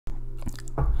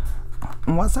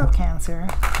What's up, Cancer?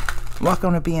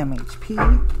 Welcome to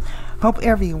BMHP. Hope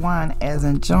everyone is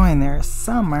enjoying their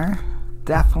summer.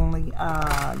 Definitely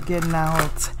getting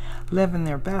out, living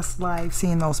their best life,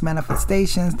 seeing those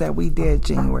manifestations that we did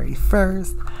January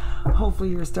 1st. Hopefully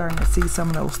you're starting to see some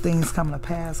of those things come to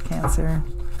pass, Cancer.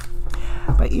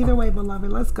 But either way,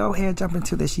 beloved, let's go ahead and jump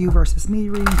into this you versus me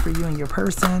reading for you and your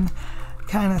person.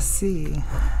 Kind of see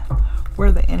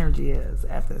where the energy is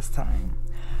at this time.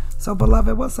 So,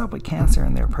 beloved, what's up with Cancer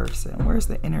and their person? Where's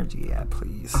the energy at,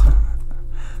 please?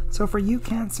 So, for you,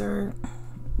 Cancer,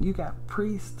 you got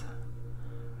priest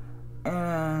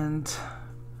and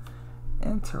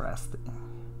interesting.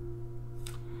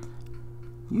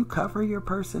 You cover your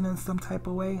person in some type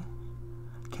of way,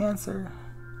 Cancer.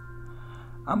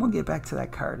 I'm going to get back to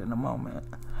that card in a moment.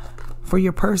 For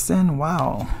your person,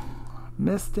 wow.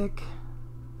 Mystic.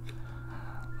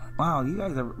 Wow, you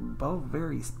guys are both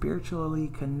very spiritually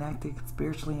connected,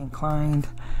 spiritually inclined.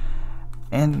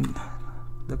 And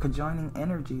the conjoining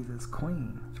energies is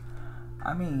Queen.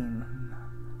 I mean,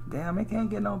 damn, it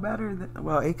can't get no better than,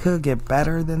 well, it could get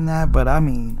better than that, but I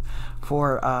mean,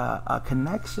 for a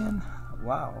connection,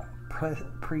 wow,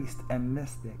 priest and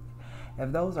mystic.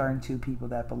 If those aren't two people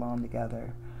that belong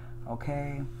together,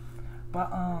 okay? But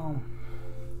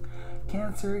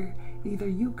Cancer, either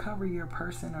you cover your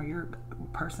person or your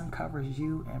person covers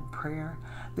you in prayer.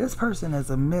 This person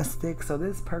is a mystic, so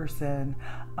this person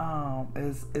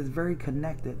is very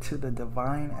connected to the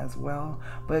divine as well.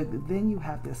 But then you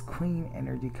have this queen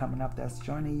energy coming up that's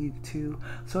joining you too.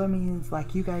 So it means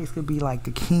like you guys could be like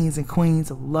the kings and queens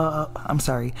of love. I'm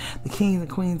sorry, the kings and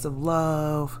queens of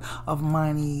love, of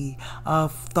money,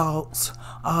 of thoughts,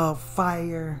 of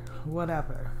fire,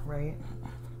 whatever, right?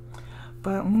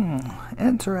 But,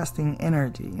 interesting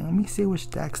energy. Let me see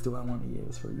which decks do I want to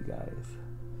use for you guys.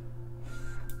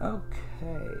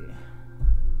 Okay.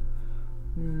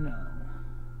 No.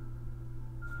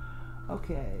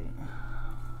 Okay.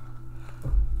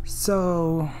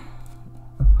 So,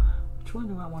 which one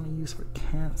do I want to use for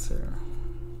Cancer?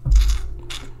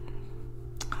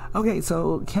 Okay,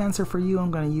 so Cancer, for you,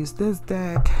 I'm going to use this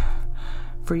deck.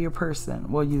 For your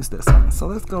person, we'll use this one. So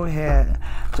let's go ahead,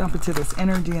 jump into this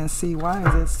energy and see why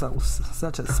is it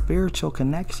such a spiritual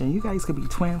connection. You guys could be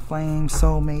twin flames,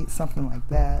 soulmates, something like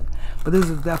that. But this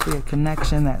is definitely a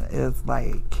connection that is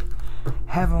like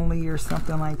heavenly or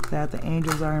something like that. The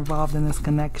angels are involved in this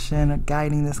connection,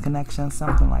 guiding this connection,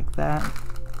 something like that.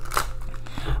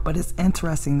 But it's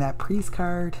interesting, that priest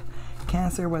card,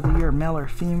 Cancer, whether you're male or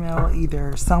female,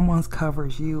 either someone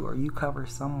covers you or you cover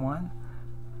someone.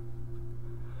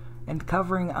 And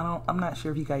covering, I'm not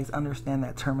sure if you guys understand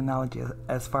that terminology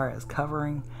as far as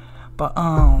covering, but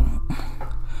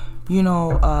you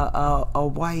know, a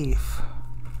wife,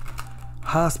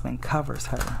 husband covers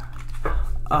her.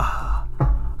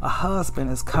 A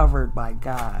husband is covered by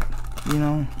God, you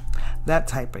know, that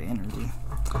type of energy.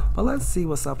 But let's see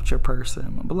what's up with your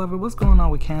person, beloved. What's going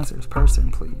on with Cancer's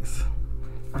person, please?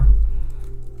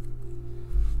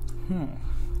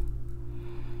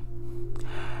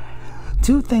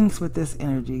 Two things with this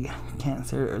energy,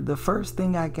 Cancer. The first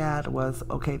thing I got was,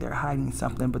 okay, they're hiding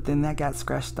something, but then that got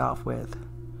scratched off with,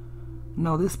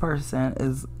 no, this person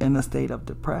is in a state of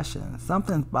depression.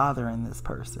 Something's bothering this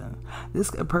person.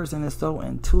 This person is so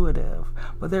intuitive,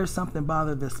 but there's something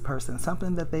bothering this person,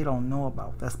 something that they don't know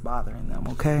about that's bothering them,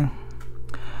 okay?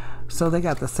 So they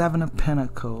got the 7 of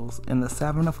Pentacles and the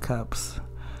 7 of Cups,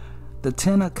 the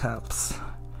 10 of Cups,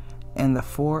 and the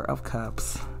 4 of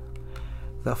Cups,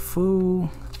 the Fool,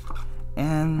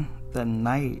 and the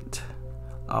Knight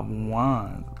of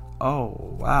Wands.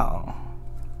 Oh, wow.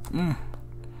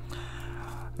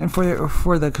 And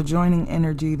for the conjoining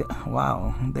energy,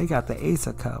 wow, they got the Ace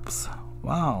of Cups.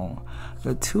 Wow.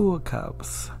 The 2 of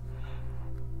Cups.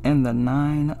 And the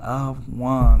 9 of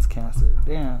Wands, Cancer.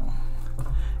 Damn.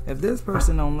 If this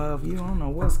person don't love you, I don't know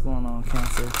what's going on,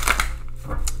 Cancer.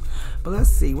 But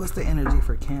let's see. What's the energy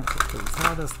for Cancer, please?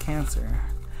 How does Cancer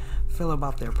feel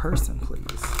about their person,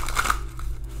 please?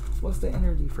 What's the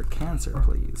energy for Cancer,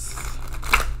 please?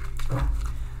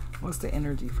 What's the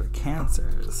energy for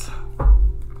Cancers?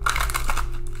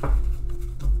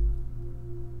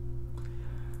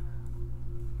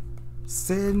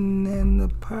 Sitting in the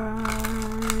park,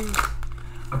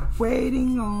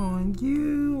 waiting on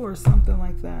you, or something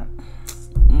like that.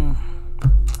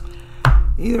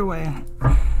 Either way,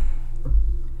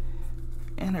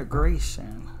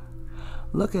 integration.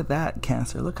 Look at that,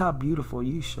 Cancer. Look how beautiful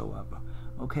you show up,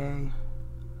 okay?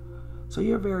 So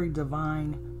you're very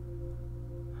divine.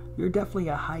 You're definitely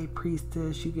a high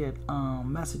priestess. You get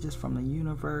messages from the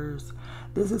universe.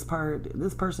 This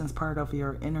person's part of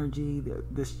your energy,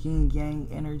 this yin yang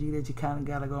energy that you kind of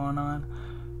got going on.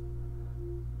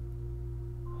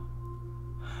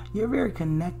 You're very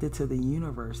connected to the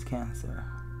universe, Cancer.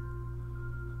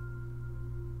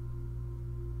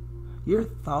 Your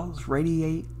thoughts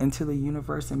radiate into the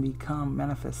universe and become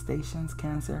manifestations,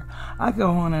 Cancer. I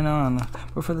go on and on,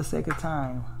 but for the sake of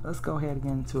time, let's go ahead and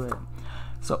get into it.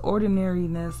 So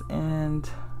ordinariness and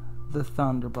the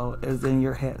thunderbolt is in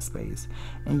your headspace.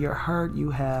 In your heart,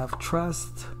 you have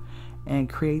trust and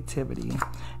creativity.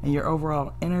 In your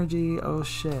overall energy, oh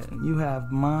shit, you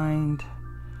have mind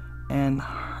and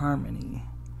harmony.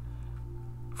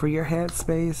 For your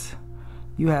headspace,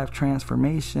 you have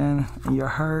transformation. In your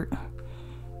heart,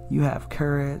 you have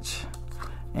courage.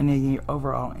 And in your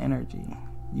overall energy,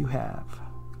 you have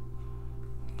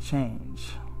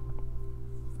change.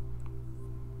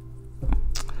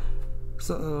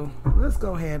 So let's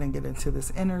go ahead and get into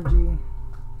this energy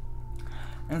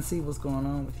and see what's going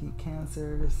on with you,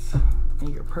 Cancers,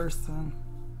 and your person.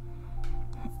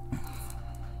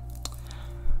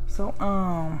 So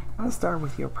let's start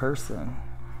with your person.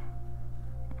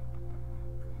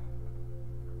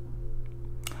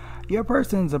 Your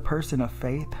person's a person of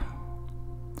faith.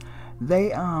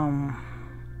 They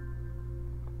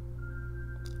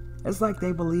it's like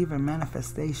they believe in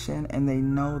manifestation and they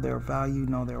know their value,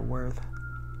 know their worth.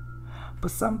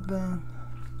 But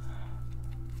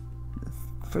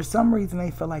for some reason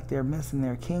they feel like they're missing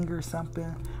their king or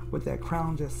something, with that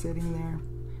crown just sitting there.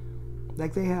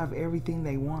 Like they have everything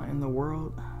they want in the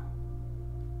world,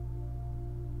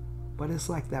 but it's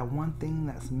like that one thing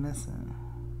that's missing.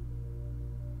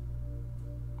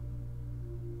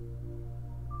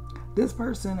 This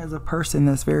person is a person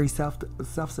that's very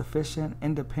self-sufficient,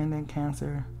 independent,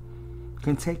 Cancer,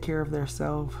 can take care of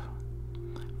themselves,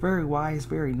 very wise,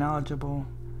 very knowledgeable.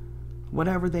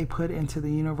 Whatever they put into the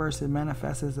universe, it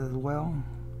manifests as well.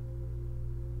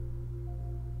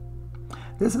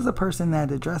 This is a person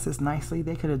that dresses nicely.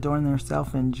 They could adorn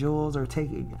themselves in jewels or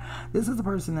this is a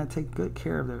person that takes good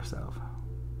care of themselves.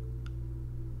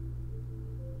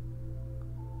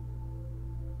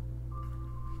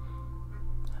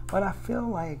 But I feel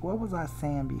like, what was I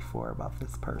saying before about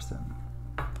this person?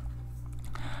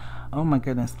 Oh my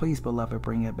goodness, please, beloved,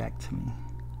 bring it back to me,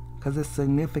 because it's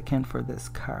significant for this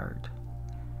card.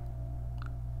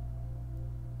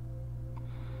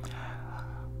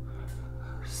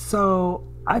 So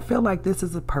I feel like this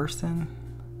is a person,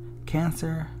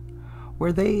 Cancer,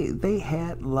 where they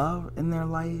had love in their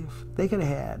life. They could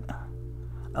have had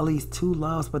at least 2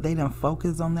 loves, but they didn't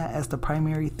focus on that as the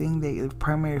primary thing. The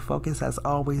primary focus has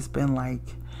always been like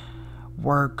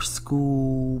work,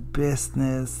 school,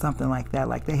 business, something like that.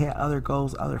 Like they had other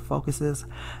goals, other focuses.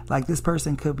 Like this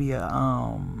person could be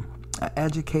an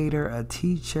educator, a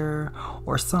teacher,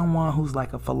 or someone who's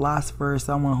like a philosopher,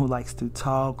 someone who likes to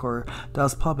talk or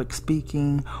does public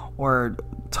speaking or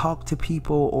talk to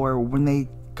people, or when they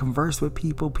converse with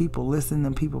people, people listen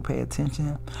and people pay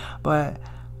attention. But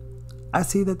I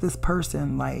see that this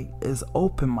person like is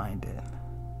open-minded.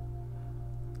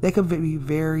 They could be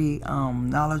very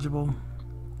knowledgeable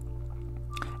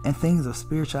in things of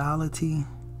spirituality.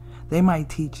 They might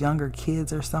teach younger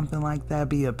kids or something like that,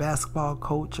 be a basketball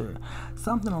coach or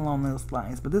something along those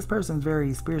lines. But this person's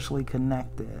very spiritually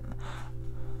connected.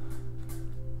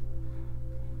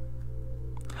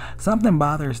 Something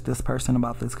bothers this person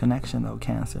about this connection though,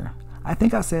 Cancer. I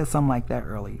think I said something like that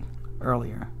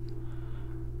earlier.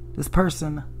 This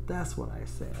person, that's what I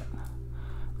said.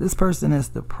 This person is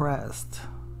depressed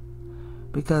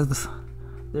because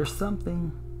there's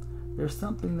something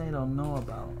they don't know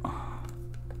about.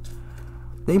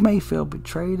 They may feel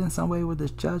betrayed in some way with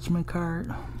this Judgment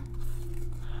card.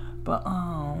 But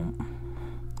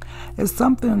it's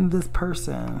something this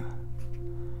person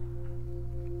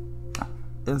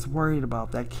is worried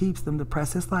about that keeps them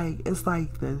depressed. It's like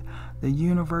the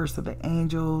universe or the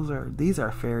angels, or these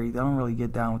are fairies. They don't really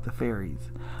get down with the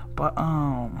fairies. But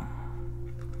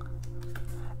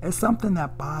it's something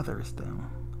that bothers them.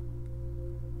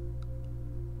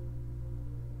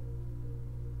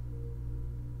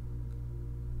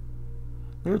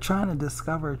 They're trying to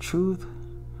discover truth,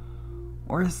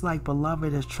 or it's like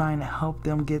beloved is trying to help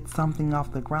them get something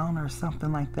off the ground or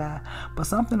something like that. But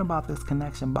something about this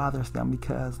connection bothers them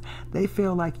because they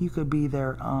feel like you could be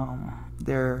their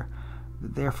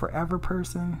forever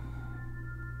person,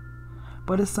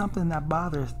 but it's something that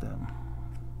bothers them.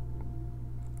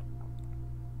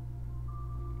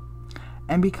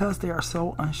 And because they are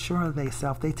so unsure of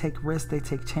themselves, they take risks, they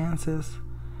take chances,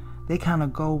 they kind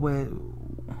of go with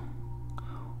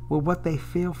with what they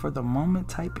feel for the moment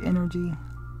type energy.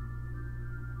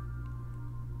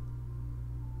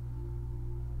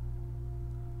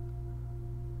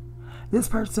 This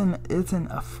person isn't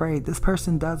afraid. This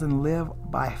person doesn't live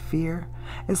by fear.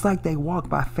 It's like they walk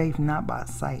by faith, not by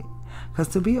sight. Because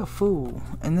to be a fool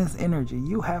in this energy,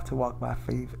 you have to walk by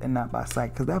faith and not by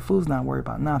sight. Because that fool's not worried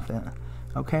about nothing.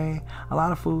 Okay? A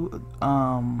lot of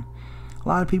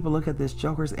people look at this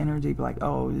Joker's energy, be like,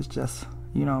 oh, it's just,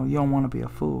 you know, you don't want to be a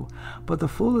fool. But the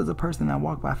fool is a person that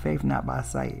walks by faith, not by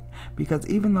sight. Because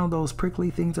even though those prickly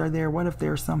things are there, what if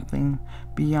there's something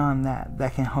beyond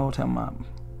that can hold him up?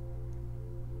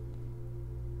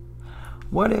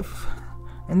 What if,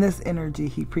 in this energy,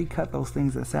 he pre-cut those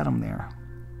things that set him there?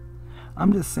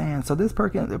 I'm just saying. So this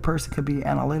person could be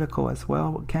analytical as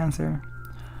well with Cancer.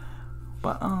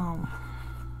 But,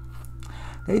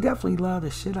 they definitely love the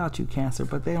shit out you, Cancer,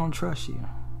 but they don't trust you.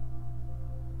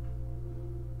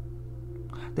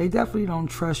 They definitely don't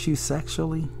trust you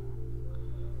sexually.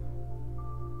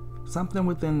 Something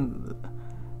within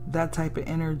that type of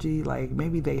energy, like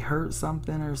maybe they hurt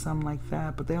something or something like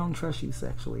that, but they don't trust you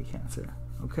sexually, Cancer.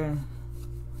 Okay?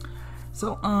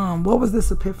 So, what was this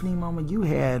epiphany moment you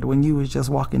had when you was just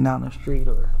walking down the street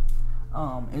or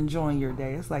enjoying your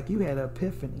day? It's like you had an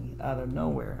epiphany out of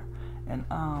nowhere. And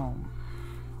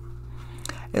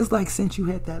it's like since you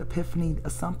had that epiphany,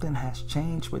 something has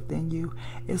changed within you.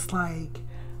 It's like,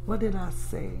 what did I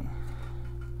say?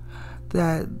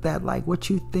 That like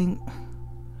what you think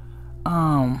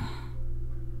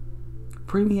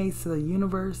permeates the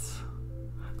universe,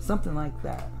 something like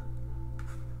that.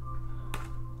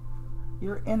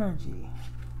 Your energy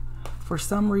for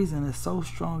some reason is so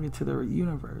strong into the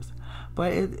universe,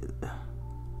 but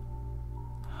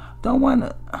no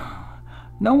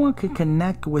one can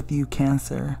connect with you,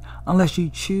 Cancer, unless you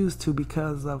choose to,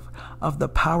 because of the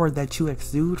power that you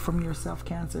exude from yourself,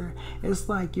 Cancer. It's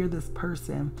like you're this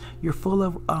person, you're full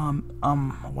of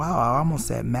wow, I almost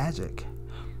said magic.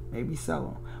 Maybe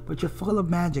so. But you're full of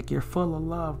magic, you're full of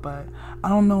love, but I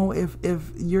don't know if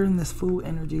you're in this fool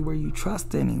energy where you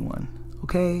trust anyone.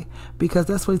 Okay? Because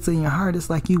that's what's in your heart. It's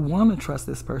like you want to trust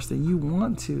this person. You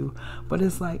want to, but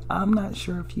it's like, I'm not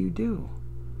sure if you do.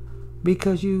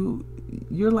 Because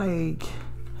you're like,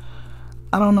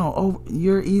 I don't know,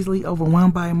 you're easily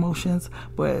overwhelmed by emotions,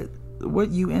 but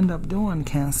what you end up doing,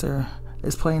 Cancer,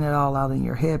 is playing it all out in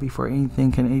your head before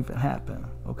anything can even happen.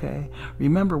 Okay?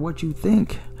 Remember, what you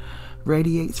think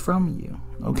radiates from you.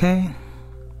 Okay?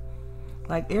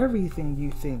 Like everything you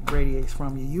think radiates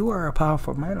from you. You are a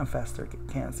powerful manifester,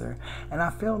 Cancer. And I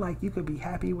feel like you could be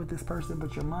happy with this person,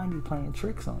 but your mind be playing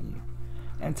tricks on you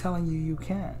and telling you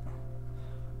can't.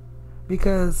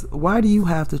 Because why do you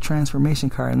have the transformation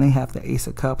card and they have the Ace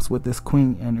of Cups with this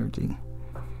Queen energy?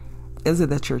 Is it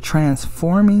that you're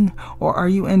transforming, or are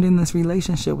you ending this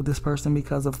relationship with this person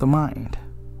because of the mind?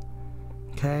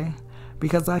 Okay?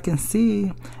 Because I can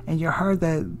see in your heart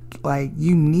that, like,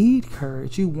 you need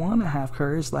courage. You want to have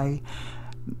courage. Like,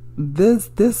 this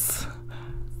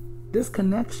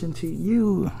connection to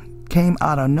you came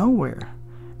out of nowhere.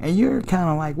 And you're kind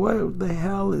of like, what the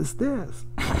hell is this?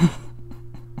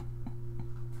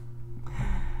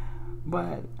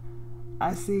 But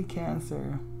I see,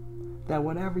 Cancer, that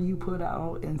whatever you put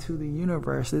out into the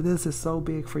universe, this is so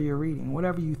big for your reading.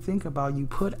 Whatever you think about, you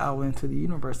put out into the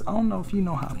universe. I don't know if you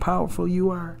know how powerful you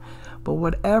are, but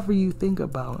whatever you think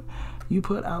about, you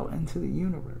put out into the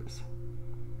universe.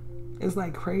 It's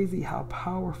like crazy how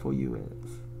powerful you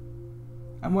is.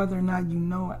 And whether or not you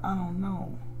know it, I don't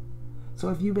know. So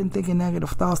if you've been thinking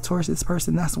negative thoughts towards this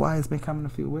person, that's why it's been coming to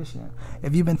fruition.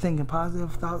 If you've been thinking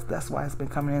positive thoughts, that's why it's been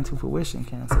coming into fruition,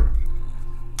 Cancer.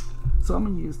 So I'm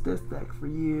going to use this deck for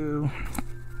you.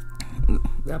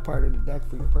 That part of the deck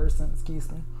for your person, excuse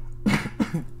me.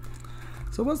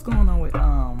 So what's going on with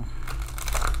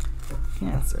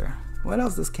Cancer? What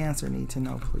else does Cancer need to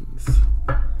know, please?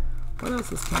 What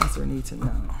else does Cancer need to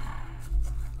know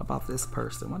about this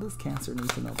person? What does Cancer need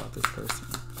to know about this person?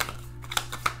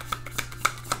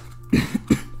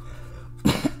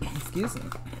 Excuse me.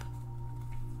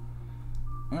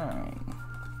 Alright.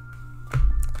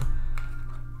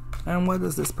 And what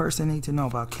does this person need to know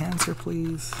about Cancer,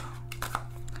 please?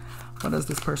 What does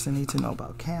this person need to know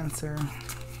about Cancer?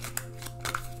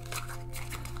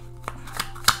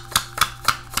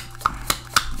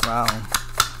 Wow.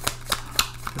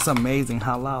 It's amazing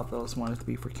how loud those wanted to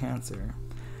be for Cancer.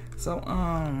 So,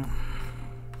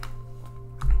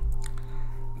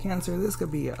 Cancer, this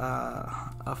could be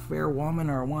a fair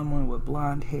woman or a woman with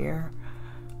blonde hair.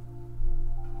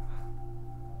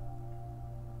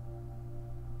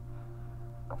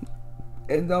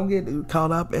 And don't get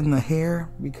caught up in the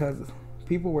hair, because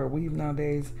people wear weave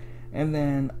nowadays. And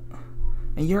then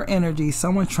in your energy,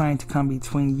 someone's trying to come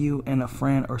between you and a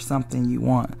friend or something you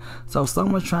want. So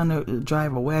someone's trying to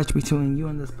drive a wedge between you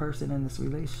and this person in this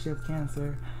relationship,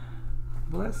 Cancer.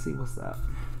 But let's see what's up.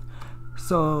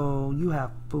 So you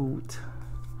have Boot.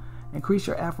 Increase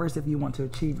your efforts if you want to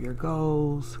achieve your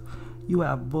goals. You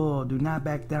have Bull. Do not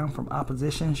back down from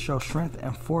opposition. Show strength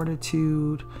and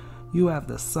fortitude. You have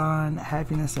the Sun.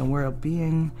 Happiness and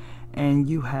well-being. And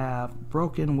you have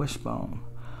Broken Wishbone.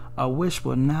 A wish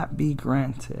will not be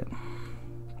granted.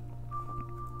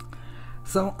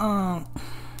 So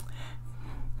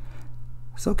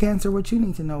Cancer, what you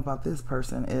need to know about this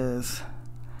person is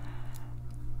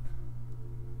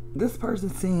this person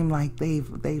seemed like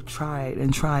they've tried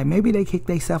and tried. Maybe they kicked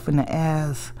themselves in the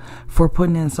ass for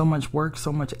putting in so much work,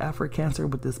 so much effort, Cancer,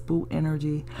 with this Boot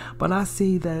energy. But I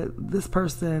see that this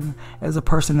person is a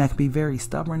person that can be very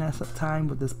stubborn at some time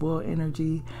with this Bull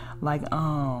energy. Like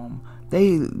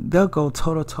they'll go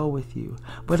toe-to-toe with you,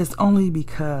 but it's only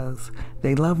because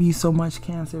they love you so much,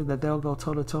 Cancer, that they'll go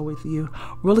toe-to-toe with you.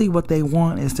 Really what they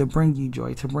want is to bring you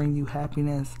joy, to bring you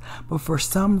happiness, but for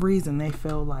some reason they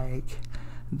feel like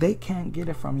they can't get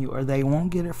it from you, or they won't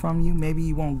get it from you. Maybe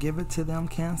you won't give it to them,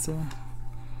 Cancer.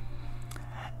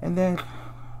 And then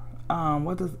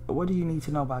what do you need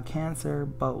to know about Cancer?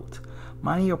 Boat.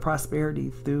 Money or prosperity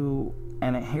through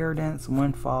an inheritance,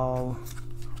 windfall,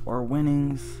 or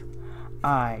winnings.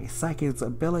 Psychic's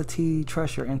ability.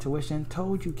 Trust your intuition.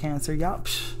 Told you, Cancer.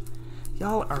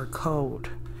 Y'all are cold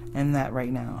in that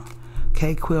right now.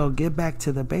 Okay, Quill, get back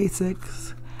to the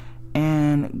basics.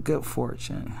 And good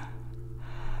fortune.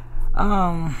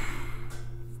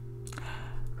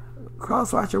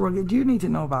 Crosswatcher, what you need to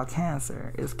know about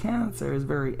Cancer is Cancer is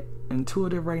very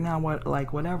intuitive right now.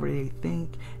 Whatever they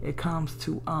think, it comes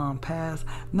to pass.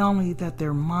 Not only that,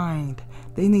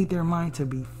 they need their mind to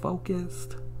be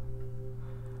focused,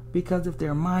 because if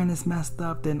their mind is messed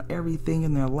up, then everything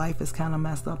in their life is kind of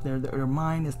messed up. Their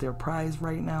mind is their prize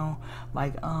right now.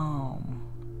 Like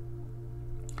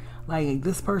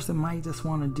this person might just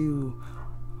want to do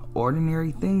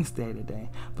ordinary things day to day,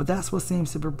 but that's what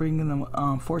seems to be bringing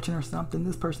them fortune or something.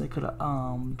 This person could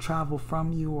travel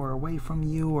from you or away from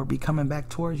you, or be coming back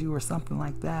towards you or something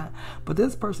like that. But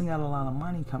this person got a lot of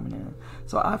money coming in,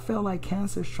 so I feel like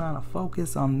Cancer's trying to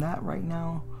focus on that right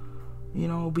now,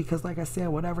 because like I said,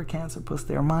 whatever Cancer puts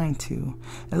their mind to,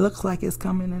 it looks like it's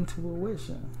coming into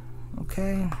fruition.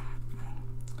 Okay,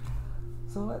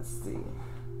 so let's see.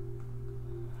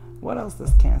 What else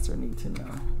does Cancer need to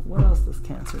know? What else does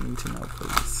Cancer need to know,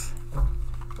 please?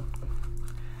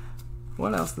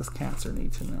 What else does Cancer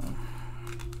need to know?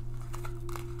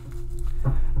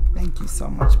 Thank you so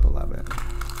much, beloved.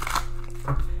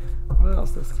 What else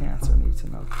does Cancer need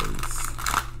to know, please?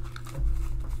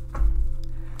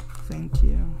 Thank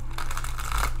you.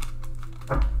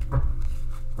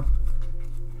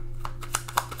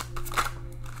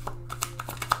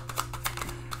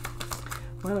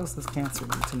 What else does Cancer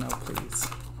need to know, please?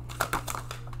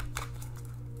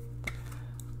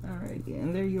 Alright,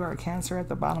 and there you are, Cancer, at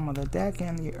the bottom of the deck,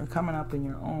 and you're coming up in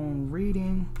your own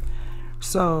reading.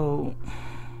 So,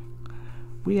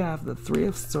 we have the Three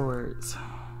of Swords,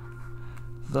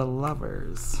 the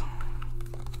Lovers,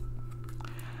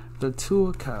 the Two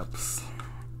of Cups,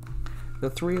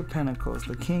 the Three of Pentacles,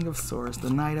 the King of Swords,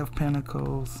 the Knight of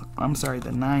Pentacles,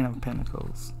 the Nine of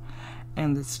Pentacles,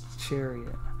 and this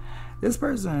Chariot. This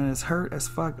person is hurt as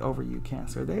fuck over you,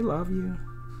 Cancer. They love you.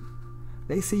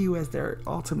 They see you as their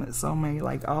ultimate soulmate.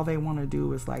 Like, all they want to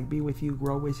do is like be with you,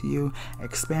 grow with you,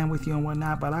 expand with you and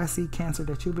whatnot. But I see, Cancer,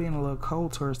 that you're being a little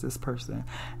cold towards this person.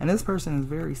 And this person is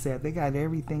very sad. They got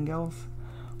everything else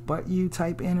but you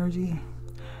type energy.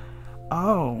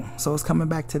 Oh, so it's coming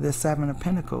back to this Seven of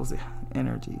Pentacles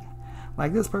energy.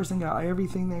 Like, this person got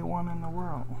everything they want in the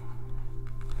world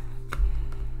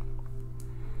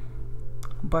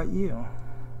but you.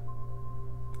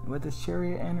 With this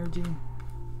Chariot energy,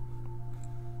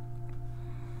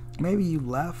 maybe you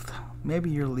left,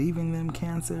 maybe you're leaving them,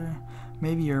 Cancer,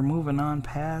 maybe you're moving on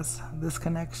past this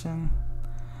connection,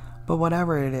 but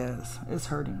whatever it is, it's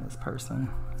hurting this person.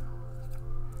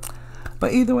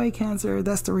 But either way, Cancer,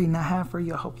 that's the reading I have for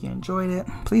you. I hope you enjoyed it.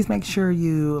 Please make sure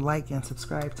you like and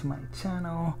subscribe to my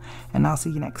channel, and I'll see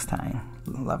you next time.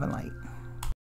 Love and light.